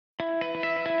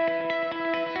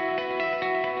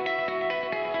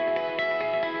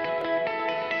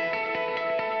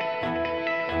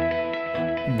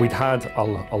We'd had a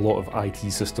lot of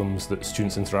IT systems that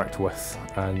students interact with,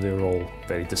 and they're all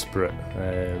very disparate,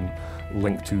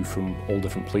 linked to from all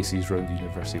different places around the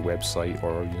university website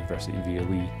or university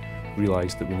VLE.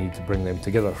 Realised that we needed to bring them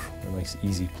together, a nice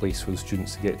easy place for the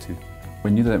students to get to. We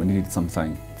knew that we needed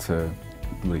something to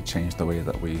really change the way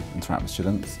that we interact with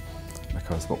students,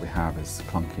 because what we have is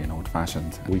clunky and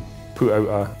old-fashioned. We put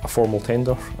out a formal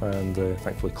tender, and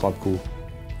thankfully Collabo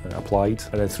applied,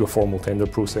 and then through a formal tender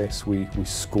process we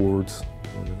scored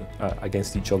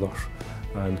against each other,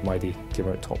 and myday came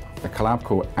out top. The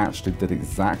Collabo actually did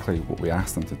exactly what we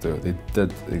asked them to do. They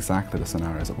did exactly the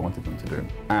scenarios that we wanted them to do.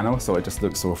 And also it just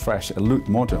looked so fresh, it looked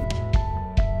modern.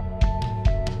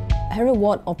 Heriott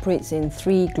Watt operates in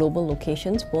 3 global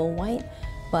locations worldwide,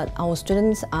 but our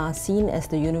students are seen as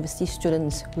the university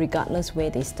students regardless where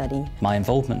they study. My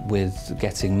involvement with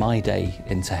getting myday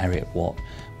into Heriott Watt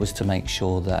was to make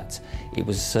sure that it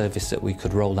was a service that we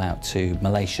could roll out to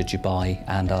Malaysia, Dubai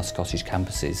and our Scottish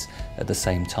campuses at the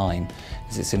same time,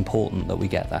 because it's important that we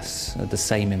get the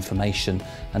same information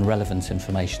and relevant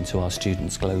information to our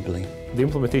students globally. The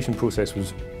implementation process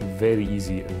was very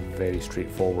easy and very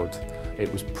straightforward.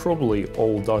 It was probably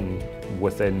all done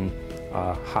within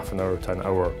half an hour to an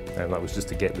hour, and that was just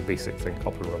to get the basic thing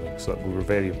up and running, so we were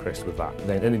very impressed with that.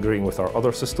 Then integrating with our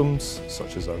other systems,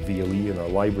 such as our VLE and our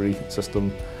library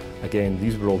system, again,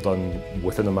 these were all done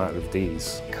within a matter of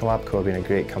days. Collabo have been a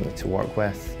great company to work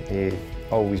with. They've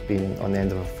always been on the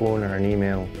end of a phone or an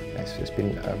email. It's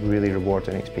been a really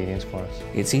rewarding experience for us.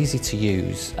 It's easy to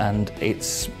use, and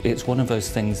it's one of those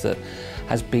things that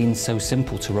has been so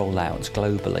simple to roll out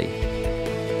globally.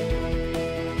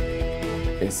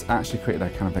 It's actually created a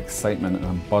kind of excitement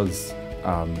and buzz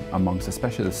amongst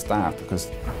especially the staff, because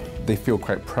they feel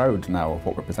quite proud now of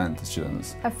what we're presenting to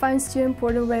students. I find Student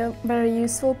Portal very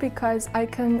useful because I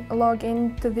can log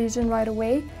into Vision right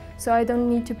away, so I don't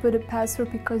need to put a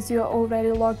password because you're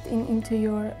already logged into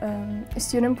your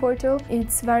Student Portal.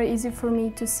 It's very easy for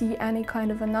me to see any kind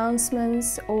of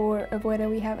announcements or whether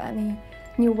we have any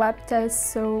new web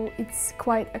tests, so it's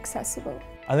quite accessible.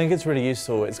 I think it's really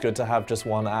useful. It's good to have just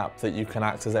one app that you can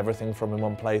access everything from in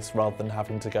one place, rather than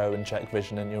having to go and check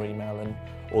Vision in your email and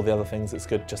all the other things. It's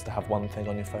good just to have one thing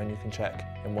on your phone you can check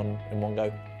in one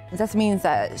go. This means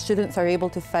that students are able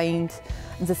to find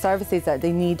the services that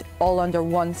they need all under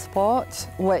one spot,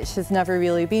 which has never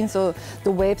really been. So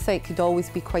the website could always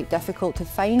be quite difficult to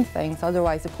find things,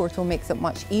 otherwise the portal makes it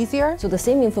much easier. So the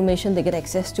same information they get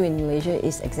access to in Malaysia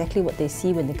is exactly what they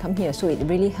see when they come here, so it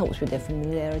really helps with their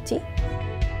familiarity.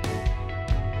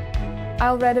 I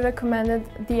already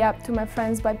recommended the app to my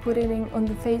friends by putting it on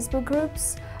the Facebook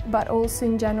groups, but also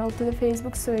in general to the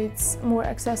Facebook, so it's more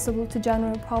accessible to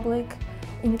general public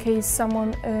in case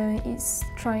someone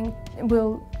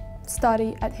will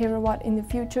study at Heriott Watt in the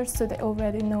future, so they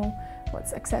already know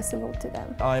what's accessible to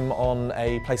them. I'm on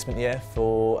a placement year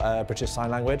for British Sign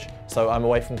Language, so I'm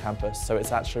away from campus, so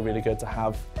it's actually really good to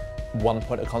have one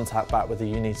point of contact back with the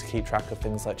uni to keep track of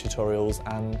things like tutorials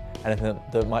and anything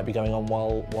that might be going on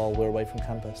while we're away from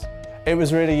campus. It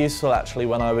was really useful actually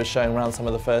when I was showing around some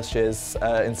of the first years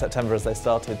in September as they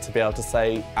started, to be able to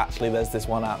say, actually there's this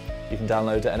one app, you can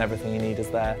download it and everything you need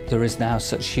is there. There is now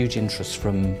such huge interest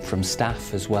from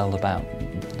staff as well about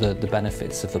the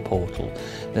benefits of the portal,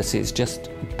 that it's just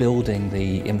building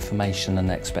the information and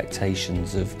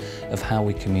expectations of how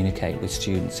we communicate with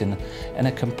students in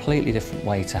a completely different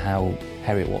way to how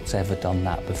Heriott Watt's ever done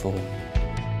that before.